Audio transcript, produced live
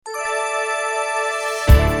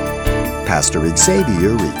Pastor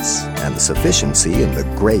Xavier Reese and the sufficiency in the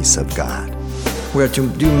grace of God. We are to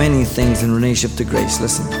do many things in relationship to grace.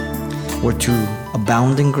 Listen, we're to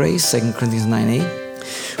abound in grace, 2 Corinthians 9:8.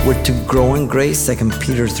 We're to grow in grace, 2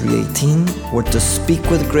 Peter 3:18. We're to speak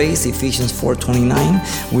with grace, Ephesians 4:29.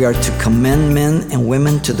 We are to commend men and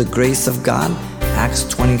women to the grace of God, Acts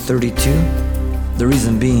 20:32. The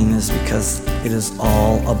reason being is because it is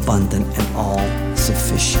all abundant and all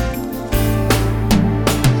sufficient.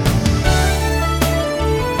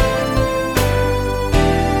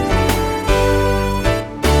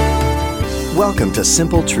 Welcome to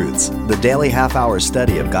Simple Truths, the daily half-hour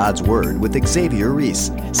study of God's Word with Xavier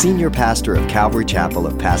Reese, Senior Pastor of Calvary Chapel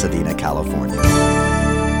of Pasadena, California.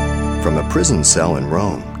 From a prison cell in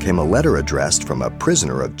Rome came a letter addressed from a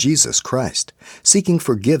prisoner of Jesus Christ, seeking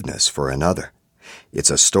forgiveness for another.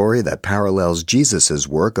 It's a story that parallels Jesus'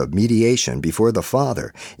 work of mediation before the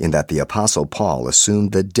Father in that the Apostle Paul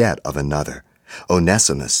assumed the debt of another,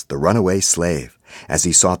 Onesimus, the runaway slave, as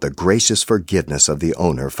he sought the gracious forgiveness of the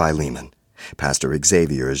owner, Philemon. Pastor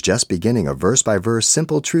Xavier is just beginning a verse-by-verse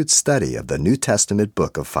simple truth study of the New Testament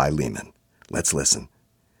book of Philemon. Let's listen.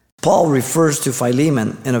 Paul refers to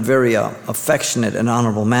Philemon in a very affectionate and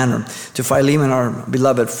honorable manner. To Philemon, our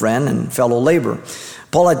beloved friend and fellow laborer.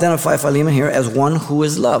 Paul identified Philemon here as one who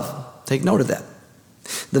is loved. Take note of that.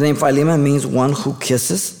 The name Philemon means one who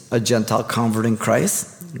kisses, a Gentile convert in Christ.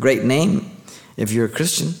 Great name. If you're a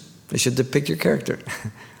Christian, it should depict your character.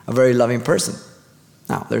 A very loving person.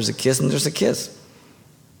 Now, there's a kiss and there's a kiss.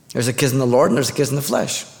 There's a kiss in the Lord and there's a kiss in the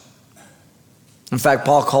flesh. In fact,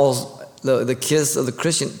 Paul calls the kiss of the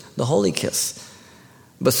Christian the holy kiss.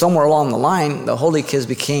 But somewhere along the line, the holy kiss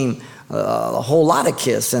became a whole lot of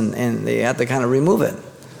kiss, and they had to kind of remove it.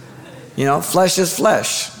 You know, flesh is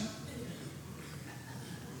flesh.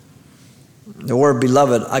 The word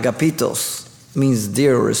beloved, agapitos, means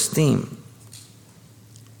dear or esteem.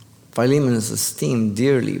 Philemon is esteemed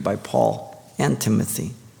dearly by Paul and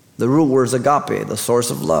Timothy. The root word is agape, the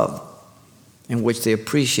source of love, in which they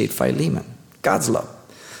appreciate Philemon, God's love.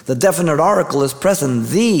 The definite article is present,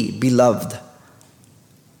 the beloved,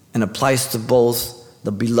 and applies to both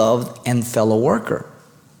the beloved and fellow worker,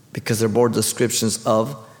 because they're both descriptions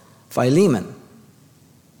of Philemon.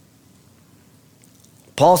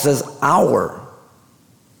 Paul says our.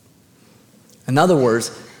 In other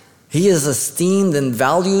words, he is esteemed and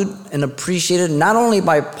valued and appreciated not only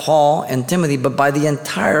by Paul and Timothy, but by the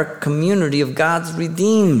entire community of God's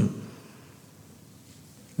redeemed.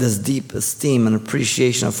 This deep esteem and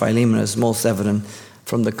appreciation of Philemon is most evident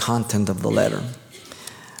from the content of the letter,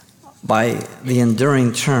 by the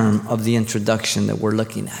enduring term of the introduction that we're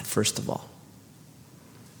looking at, first of all.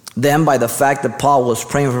 Then by the fact that Paul was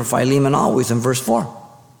praying for Philemon always in verse 4.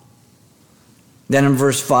 Then in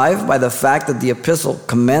verse 5, by the fact that the epistle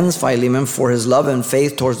commends Philemon for his love and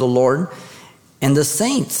faith towards the Lord and the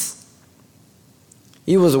saints.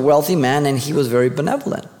 He was a wealthy man and he was very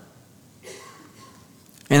benevolent.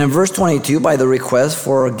 And in verse 22, by the request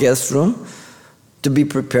for a guest room to be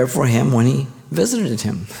prepared for him when he visited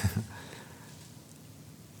him.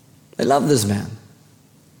 I love this man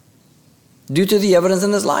due to the evidence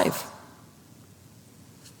in his life.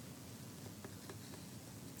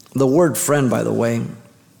 The word friend, by the way,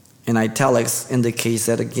 in italics indicates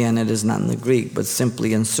that, again, it is not in the Greek, but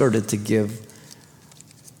simply inserted to give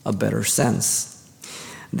a better sense.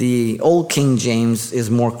 The Old King James is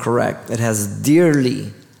more correct. It has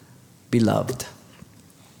dearly beloved.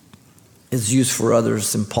 It's used for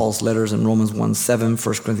others in Paul's letters in Romans 1:7,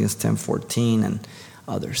 1 Corinthians 10:14, and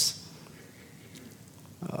others.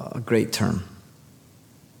 A great term.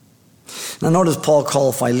 Now notice Paul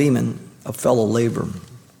called Philemon a fellow laborer.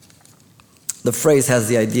 The phrase has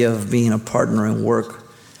the idea of being a partner in work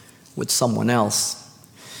with someone else.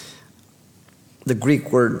 The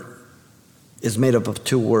Greek word is made up of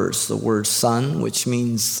two words. The word son, which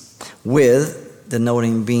means with,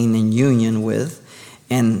 denoting being in union with,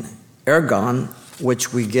 and ergon,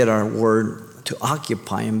 which we get our word to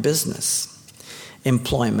occupy in business,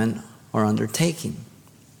 employment, or undertaking.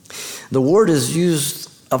 The word is used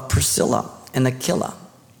of Priscilla and Aquila,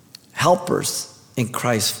 helpers in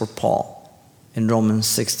Christ for Paul, in Romans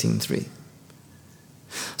 16:3.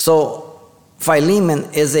 So Philemon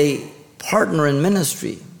is a partner in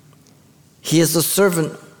ministry. He is a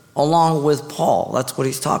servant along with Paul. That's what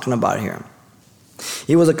he's talking about here.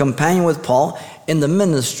 He was a companion with Paul in the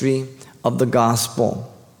ministry of the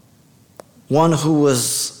gospel. One who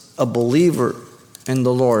was a believer in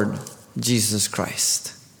the Lord Jesus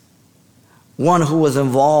Christ. One who was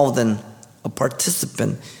involved and a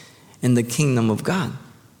participant in the kingdom of God.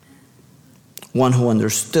 One who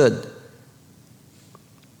understood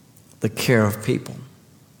the care of people,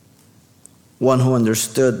 one who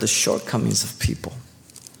understood the shortcomings of people,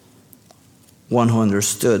 one who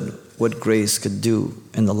understood what grace could do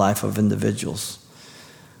in the life of individuals.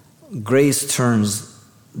 Grace turns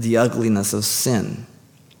the ugliness of sin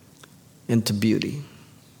into beauty.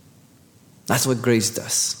 That's what grace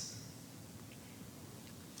does.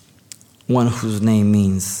 One whose name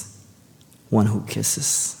means one who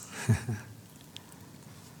kisses.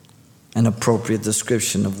 An appropriate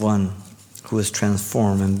description of one who is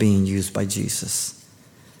transformed and being used by Jesus.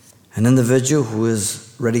 An individual who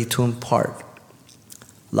is ready to impart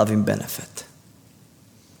loving benefit.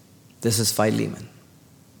 This is Philemon.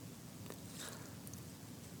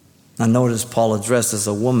 Now notice Paul addresses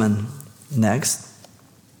a woman next,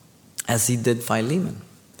 as he did Philemon,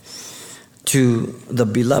 to the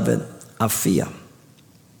beloved Apphia.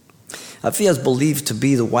 Apphia is believed to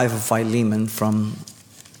be the wife of Philemon from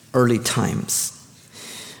early times.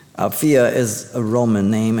 Apphia is a Roman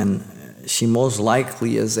name, and she most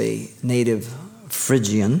likely is a native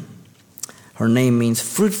Phrygian. Her name means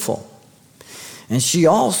fruitful. And she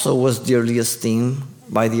also was dearly esteemed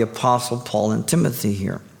by the Apostle Paul and Timothy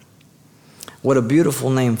here. What a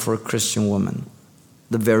beautiful name for a Christian woman.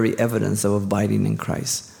 The very evidence of abiding in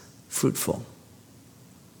Christ. Fruitful.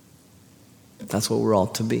 That's what we're all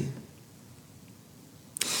to be.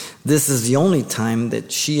 This is the only time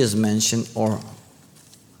that she is mentioned or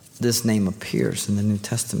this name appears in the New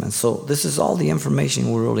Testament. So this is all the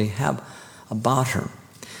information we really have about her.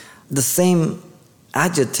 The same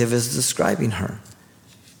adjective is describing her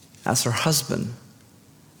as her husband,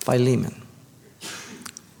 Philemon.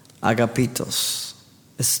 Agapitos,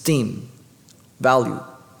 esteemed, valued,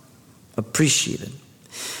 appreciated.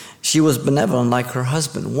 She was benevolent like her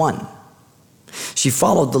husband, one. She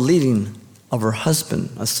followed the leading of her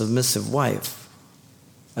husband, a submissive wife,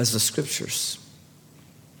 as the scriptures.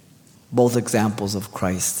 Both examples of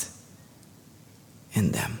Christ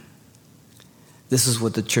in them. This is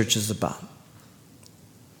what the church is about.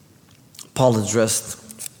 Paul addressed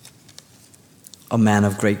a man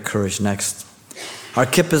of great courage next.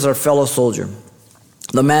 Archippus, our fellow soldier.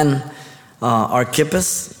 The man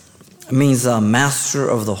Archippus means master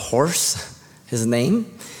of the horse, his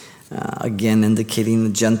name, again indicating the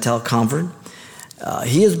Gentile convert.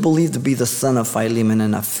 He is believed to be the son of Philemon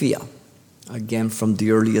and Apphia, again from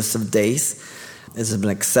the earliest of days. This has been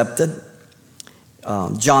accepted.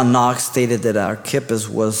 John Knox stated that Archippus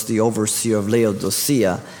was the overseer of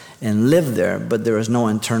Laodicea and lived there, but there is no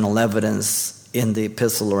internal evidence in the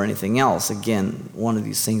epistle or anything else. Again, one of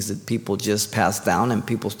these things that people just pass down and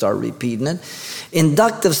people start repeating it.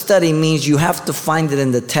 Inductive study means you have to find it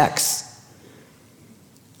in the text.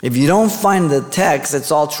 If you don't find the text,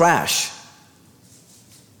 it's all trash.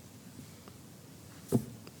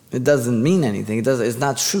 It doesn't mean anything. It's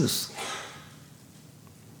not truth.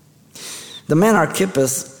 The man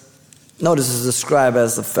Archippus, notice, is described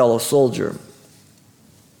as a fellow soldier.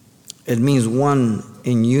 It means one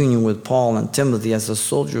in union with Paul and Timothy as a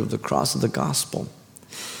soldier of the cross of the gospel.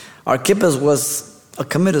 Archippus was a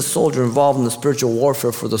committed soldier involved in the spiritual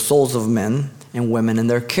warfare for the souls of men and women in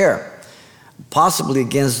their care, possibly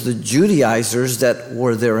against the Judaizers that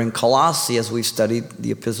were there in Colossae, as we studied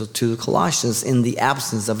the epistle to the Colossians, in the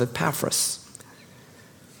absence of Epaphras.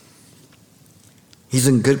 He's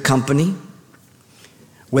in good company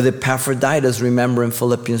with Epaphroditus, remember in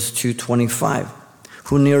Philippians 2:25,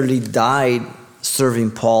 who nearly died serving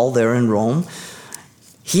Paul there in Rome.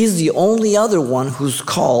 He's the only other one who's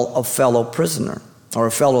called a fellow prisoner or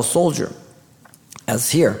a fellow soldier, as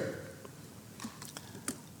here.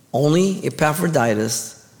 Only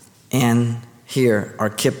Epaphroditus and here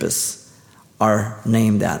Archippus are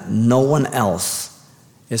named that. No one else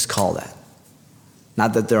is called that.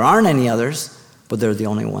 Not that there aren't any others, but they're the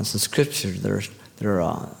only ones in Scripture that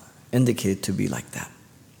are indicated to be like that.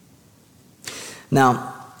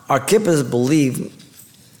 Now, Archippus is believed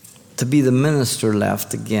to be the minister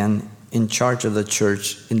left again in charge of the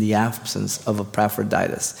church in the absence of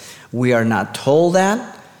Epaphroditus. We are not told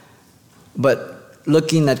that, but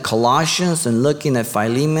looking at Colossians and looking at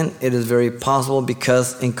Philemon, it is very possible,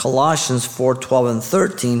 because in Colossians 4:12 and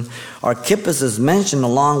 13, Archippus is mentioned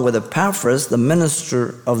along with Epaphras, the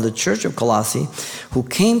minister of the church of Colossae, who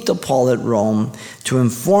came to Paul at Rome to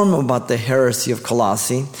inform him about the heresy of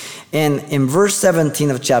Colossae. And in verse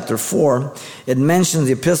 17 of chapter 4, it mentions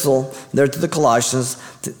the epistle there to the Colossians,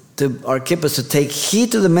 to Archippus to take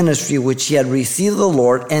heed to the ministry which he had received of the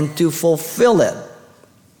Lord and to fulfill it.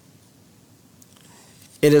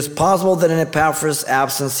 It is possible that in Epaphras'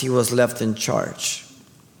 absence he was left in charge.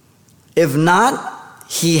 If not,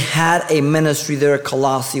 he had a ministry there at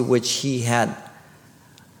Colossae which he had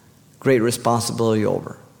great responsibility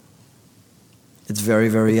over. It's very,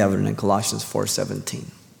 very evident in Colossians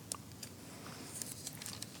 4:17.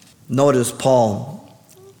 Notice Paul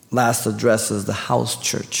last addresses the house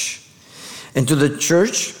church. And to the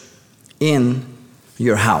church in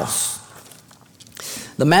your house.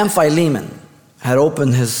 The man Philemon had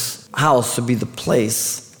opened his house to be the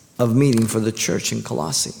place of meeting for the church in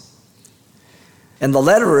Colossae. And the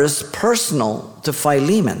letter is personal to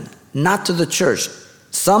Philemon, not to the church.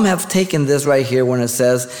 Some have taken this right here when it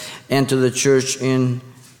says, and to the church in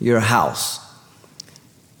your house.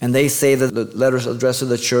 And they say that the letter is addressed to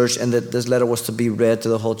the church and that this letter was to be read to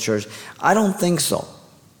the whole church. I don't think so.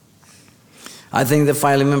 I think that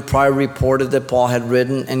Philemon prior reported that Paul had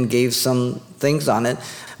written and gave some things on it.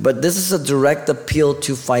 But this is a direct appeal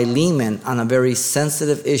to Philemon on a very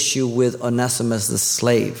sensitive issue with Onesimus the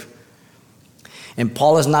slave. And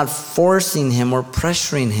Paul is not forcing him or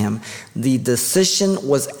pressuring him. The decision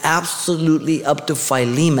was absolutely up to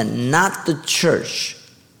Philemon, not the church.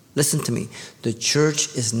 Listen to me. The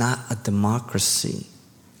church is not a democracy.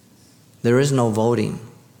 There is no voting.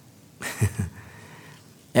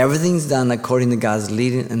 Everything's done according to God's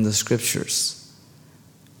leading in the scriptures.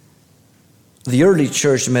 The early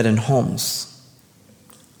church met in homes.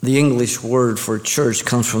 The English word for church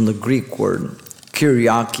comes from the Greek word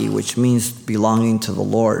kyriaki, which means belonging to the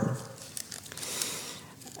Lord.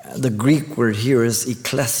 The Greek word here is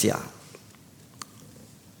ekklesia,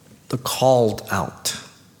 the called out,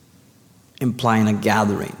 implying a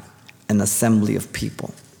gathering, an assembly of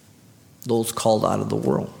people, those called out of the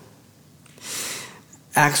world.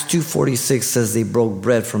 Acts 2:46 says they broke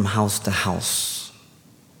bread from house to house.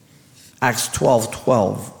 Acts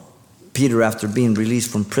 12:12, Peter, after being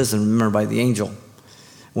released from prison, remember by the angel,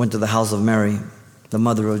 went to the house of Mary, the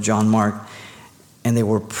mother of John Mark, and they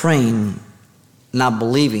were praying, not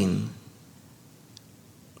believing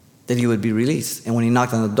that he would be released. And when he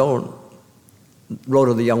knocked on the door,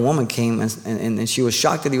 Rhoda, the young woman, came and she was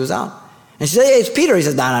shocked that he was out. And she said, "Hey, it's Peter." He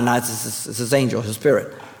said, No, it's his angel, his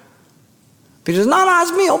spirit. Peter says, No,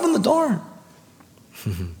 it's me, open the door.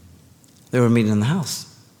 They were meeting in the house.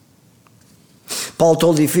 Paul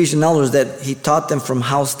told the Ephesian elders that he taught them from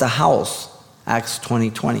house to house, Acts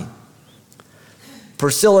 20:20.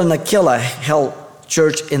 Priscilla and Aquila held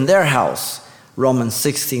church in their house, Romans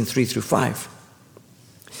 16:3-5.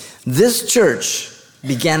 This church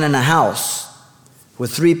began in a house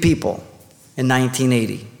with 3 people in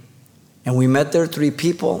 1980. And we met there, 3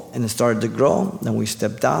 people, and it started to grow. Then we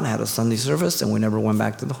stepped out, had a Sunday service, and we never went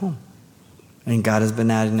back to the home. And God has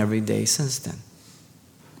been adding every day since then.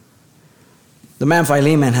 The man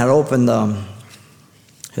Philemon had opened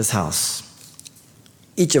his house.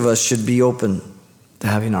 Each of us should be open to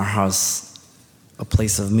having our house a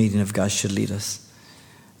place of meeting if God should lead us.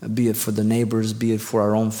 Be it for the neighbors, be it for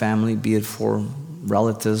our own family, be it for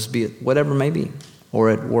relatives, be it whatever it may be. Or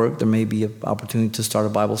at work, there may be an opportunity to start a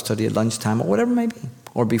Bible study at lunchtime or whatever it may be.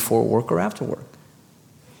 Or before work or after work.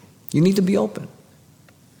 You need to be open.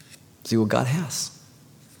 See what God has.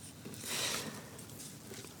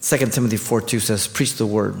 2 Timothy 4:2 says, preach the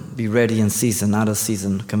word, be ready in season, out of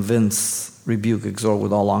season, convince, rebuke, exhort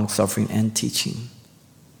with all long suffering and teaching.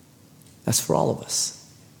 That's for all of us.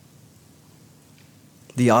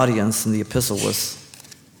 The audience in the epistle was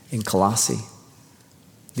in Colossae.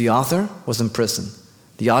 The author was in prison.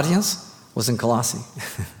 The audience was in Colossae.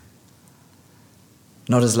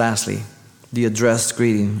 Notice lastly, the addressed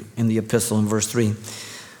greeting in the epistle in verse 3.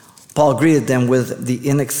 Paul greeted them with the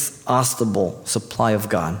inexhaustible supply of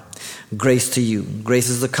God. Grace to you. Grace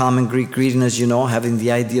is the common Greek greeting, as you know, having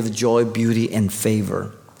the idea of joy, beauty, and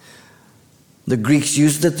favor. The Greeks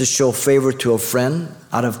used it to show favor to a friend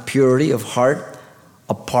out of purity of heart,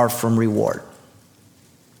 apart from reward.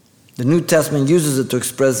 The New Testament uses it to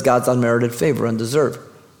express God's unmerited favor, undeserved,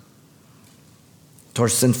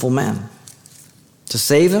 towards sinful man, to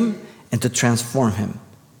save him and to transform him,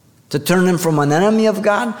 to turn him from an enemy of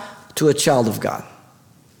God to a child of God,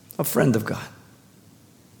 a friend of God.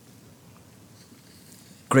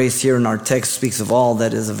 Grace here in our text speaks of all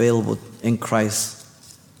that is available in Christ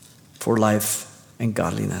for life and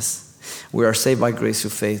godliness. We are saved by grace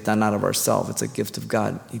through faith, not of ourselves. It's a gift of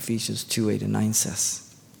God, Ephesians 2:8-9 says.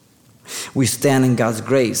 We stand in God's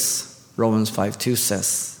grace, Romans 5:2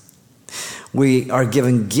 says. We are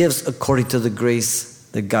given gifts according to the grace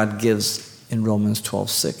that God gives in Romans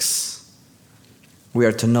 12:6. We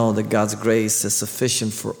are to know that God's grace is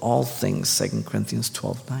sufficient for all things, 2 Corinthians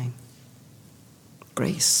 12:9.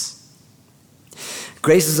 Grace.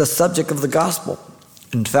 Grace is a subject of the gospel.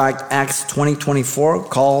 In fact, Acts 20:24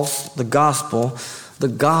 calls the gospel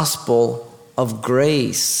of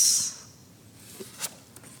grace.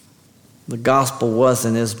 The gospel was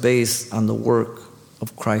and is based on the work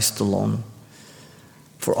of Christ alone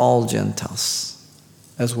for all Gentiles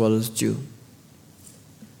as well as Jew.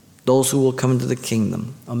 Those who will come into the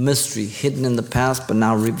kingdom, a mystery hidden in the past but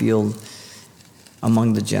now revealed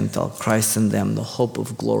among the Gentiles, Christ in them, the hope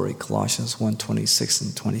of glory, Colossians 1:26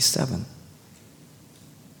 and 27.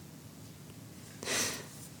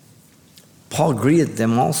 Paul greeted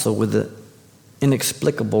them also with the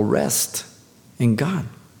inexplicable rest in God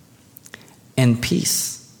and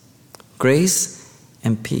peace, grace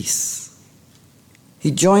and peace.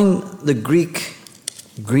 He joined the Greek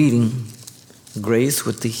greeting, grace,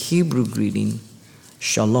 with the Hebrew greeting,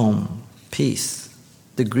 shalom, peace,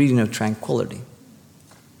 the greeting of tranquility.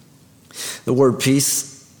 The word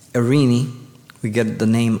peace, Irene, we get the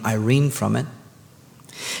name Irene from it.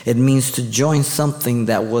 It means to join something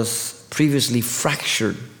that was previously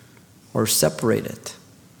fractured or separated.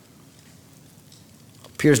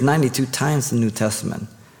 Appears 92 times in the New Testament,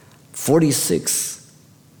 46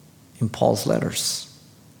 in Paul's letters.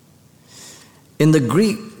 In the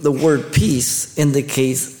Greek, the word peace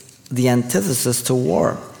indicates the antithesis to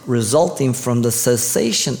war, resulting from the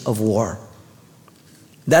cessation of war.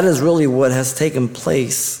 That is really what has taken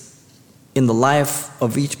place in the life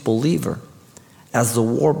of each believer as the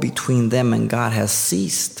war between them and God has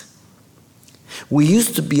ceased. We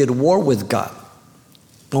used to be at war with God.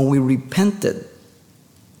 When we repented,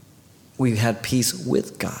 we had peace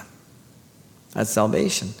with God. That's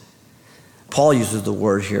salvation. Paul uses the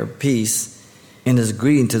word here, peace, in his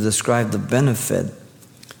greeting to describe the benefit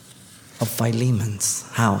of Philemon's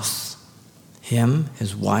house, him,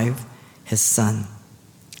 his wife, his son,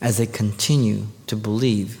 as they continue to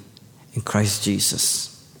believe in Christ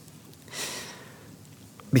Jesus.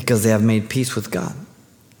 Because they have made peace with God.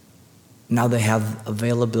 Now they have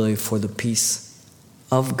availability for the peace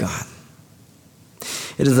of God.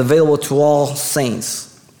 It is available to all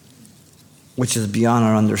saints, which is beyond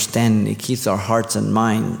our understanding. It keeps our hearts and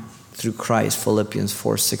mind through Christ, Philippians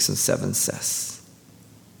 4:6 and 7 says.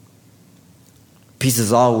 Peace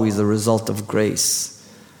is always the result of grace.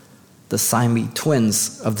 The Siamese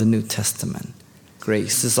twins of the New Testament.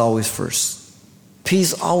 Grace is always first.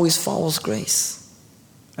 Peace always follows grace.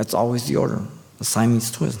 That's always the order. The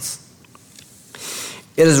Siamese twins.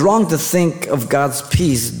 It is wrong to think of God's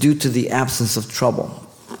peace due to the absence of trouble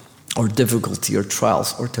or difficulty or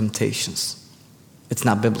trials or temptations. It's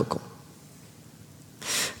not biblical.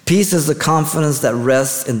 Peace is the confidence that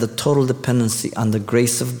rests in the total dependency on the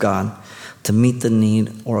grace of God to meet the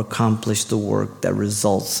need or accomplish the work that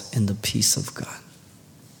results in the peace of God.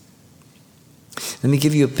 Let me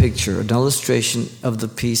give you a picture, an illustration of the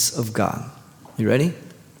peace of God. You ready?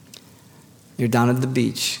 You're down at the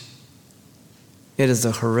beach. It is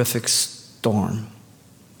a horrific storm.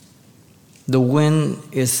 The wind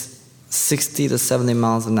is 60 to 70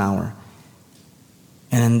 miles an hour.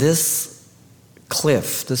 And in this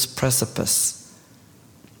cliff, this precipice,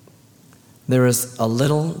 there is a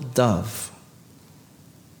little dove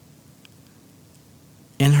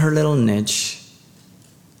in her little niche,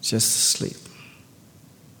 just asleep,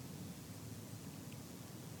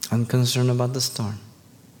 unconcerned about the storm,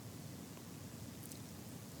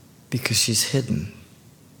 because she's hidden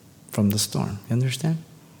from the storm. You understand?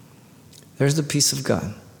 There's the peace of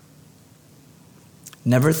God.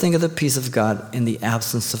 Never think of the peace of God in the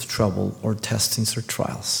absence of trouble or testings or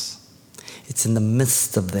trials. It's in the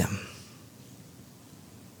midst of them.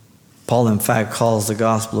 Paul, in fact, calls the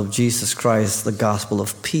gospel of Jesus Christ the gospel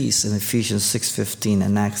of peace in Ephesians 6:15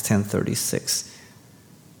 and Acts 10:36.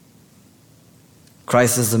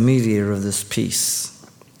 Christ is the mediator of this peace.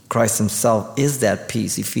 Christ himself is that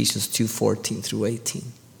peace, Ephesians 2:14 through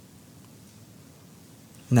 18.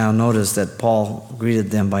 Now notice that Paul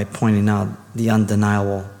greeted them by pointing out the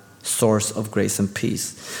undeniable source of grace and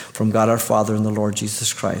peace from God our Father and the Lord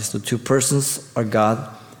Jesus Christ. The two persons are God,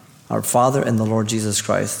 our Father, and the Lord Jesus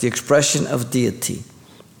Christ, the expression of deity,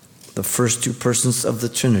 the first two persons of the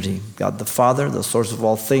Trinity, God the Father, the source of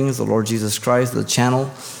all things, the Lord Jesus Christ, the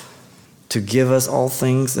channel to give us all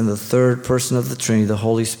things, and the third person of the Trinity, the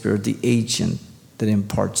Holy Spirit, the agent that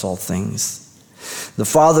imparts all things. The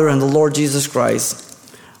Father and the Lord Jesus Christ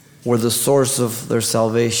were the source of their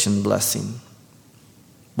salvation blessing,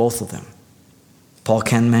 both of them. Paul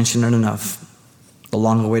can't mention it enough. The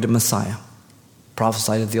long-awaited Messiah,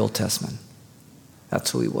 prophesied of the Old Testament.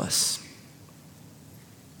 That's who he was.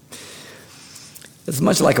 It's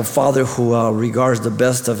much like a father who regards the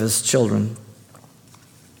best of his children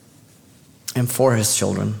and for his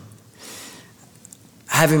children.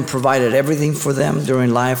 Having provided everything for them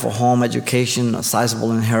during life, a home, education, a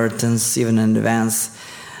sizable inheritance, even in advance,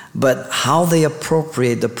 But how they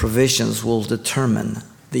appropriate the provisions will determine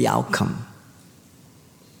the outcome.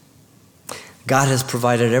 God has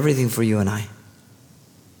provided everything for you and I.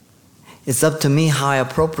 It's up to me how I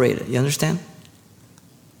appropriate it. You understand?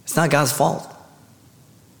 It's not God's fault.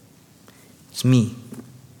 It's me.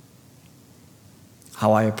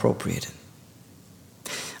 How I appropriate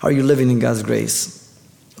it. Are you living in God's grace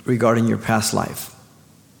regarding your past life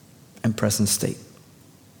and present state?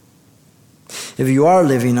 If you are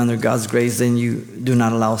living under God's grace, then you do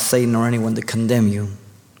not allow Satan or anyone to condemn you.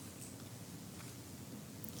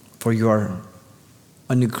 For you are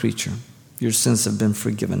a new creature. Your sins have been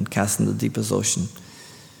forgiven, cast in the deepest ocean.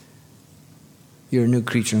 You're a new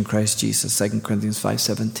creature in Christ Jesus, 2 Corinthians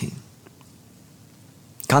 5:17.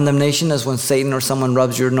 Condemnation is when Satan or someone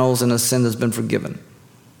rubs your nose in a sin that's been forgiven.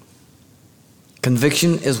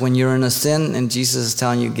 Conviction is when you're in a sin and Jesus is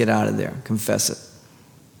telling you, get out of there, confess it.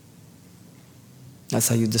 That's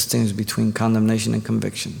how you distinguish between condemnation and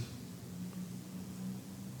conviction.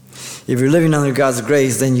 If you're living under God's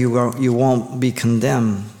grace, then you won't be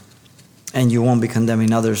condemned. And you won't be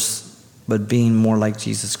condemning others, but being more like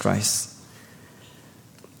Jesus Christ.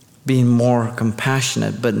 Being more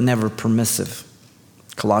compassionate, but never permissive.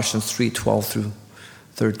 Colossians 3:12 through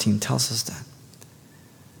 13 tells us that.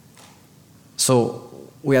 So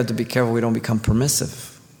we have to be careful we don't become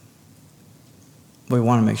permissive. We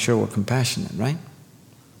want to make sure we're compassionate, right?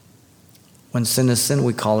 When sin is sin,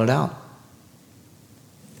 we call it out.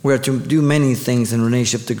 We are to do many things in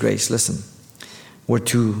relationship to grace. Listen, we're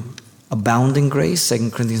to abound in grace,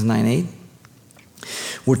 2 Corinthians 9:8.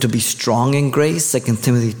 We're to be strong in grace, 2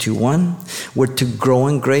 Timothy 2:1. We're to grow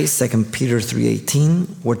in grace, 2 Peter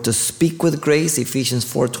 3:18. We're to speak with grace, Ephesians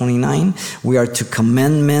 4:29. We are to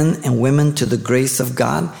commend men and women to the grace of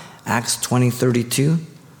God, Acts 20:32.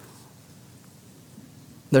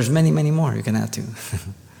 There's many, many more you can add to.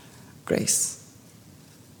 Grace.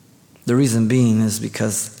 The reason being is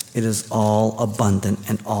because it is all abundant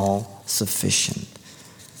and all sufficient.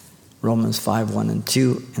 Romans 5:1 and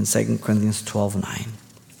 2 and 2 Corinthians 12:9.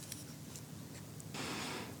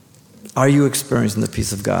 Are you experiencing the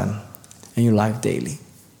peace of God in your life daily?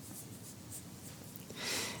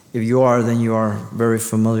 If you are, then you are very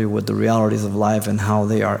familiar with the realities of life and how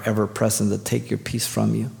they are ever present to take your peace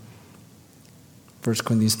from you. 1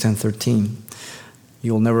 Corinthians 10:13.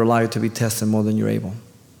 You will never allow it to be tested more than you're able,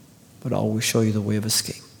 but I will always show you the way of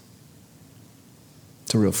escape.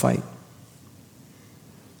 It's a real fight.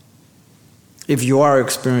 If you are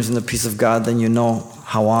experiencing the peace of God, then you know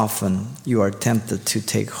how often you are tempted to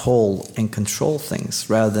take hold and control things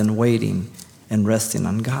rather than waiting and resting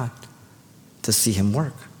on God to see Him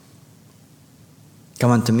work.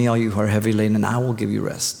 Come unto me, all you who are heavy laden, and I will give you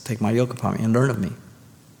rest. Take my yoke upon me and learn of me.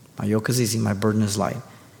 My yoke is easy, my burden is light.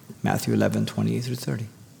 Matthew 11:28 through 30.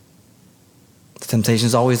 The temptation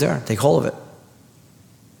is always there. Take hold of it.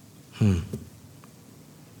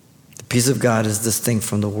 The peace of God is distinct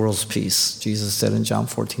from the world's peace. Jesus said in John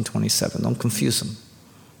 14:27. Don't confuse them.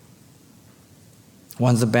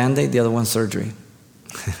 One's a Band-Aid, the other one's surgery.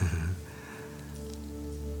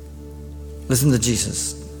 Listen to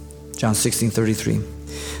Jesus. John 16:33.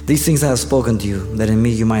 These things I have spoken to you, that in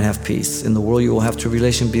me you might have peace. In the world you will have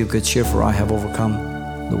tribulation. Be of good cheer, for I have overcome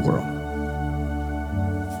the world.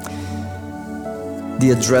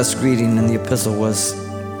 The address greeting in the epistle was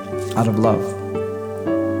out of love.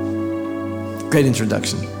 Great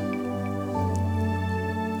introduction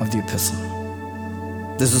of the epistle.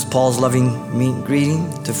 This is Paul's loving greeting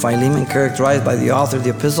to Philemon, characterized by the author of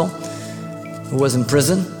the epistle, who was in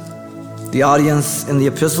prison, the audience in the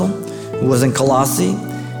epistle, who was in Colossae,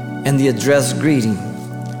 and the address greeting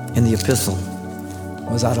in the epistle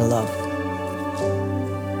was out of love.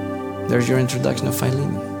 There's your introduction of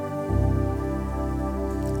Philemon.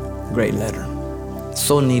 Great letter.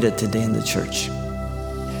 So needed today in the church.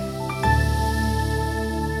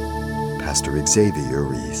 Pastor Xavier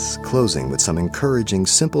Reese, closing with some encouraging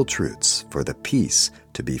simple truths for the peace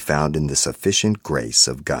to be found in the sufficient grace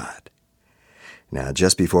of God. Now,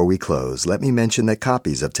 just before we close, let me mention that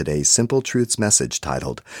copies of today's Simple Truths message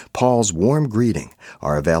titled Paul's Warm Greeting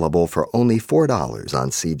are available for only $4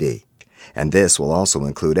 on CD. And this will also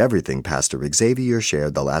include everything Pastor Xavier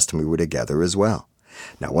shared the last time we were together as well.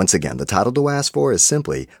 Now, once again, the title to ask for is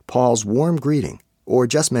simply Paul's Warm Greeting, or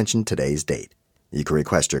just mention today's date. You can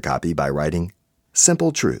request your copy by writing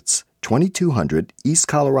Simple Truths, 2200 East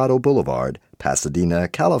Colorado Boulevard, Pasadena,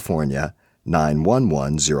 California,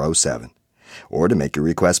 91107. Or to make your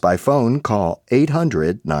request by phone, call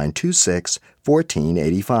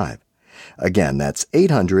 800-926-1485. Again, that's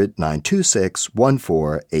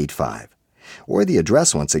 800-926-1485. Or the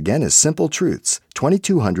address once again is Simple Truths,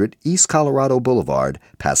 2200 East Colorado Boulevard,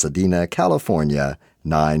 Pasadena, California,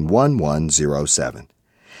 91107.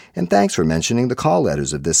 And thanks for mentioning the call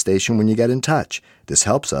letters of this station when you get in touch. This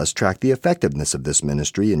helps us track the effectiveness of this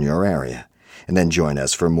ministry in your area. And then join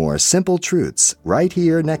us for more Simple Truths right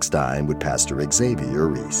here next time with Pastor Xavier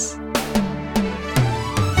Reese.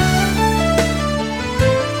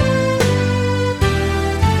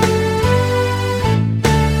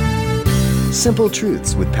 Simple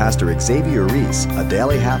Truths with Pastor Xavier Reese, a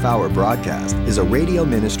daily half-hour broadcast, is a radio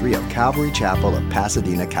ministry of Calvary Chapel of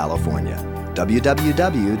Pasadena, California.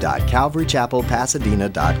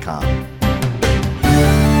 www.calvarychapelpasadena.com.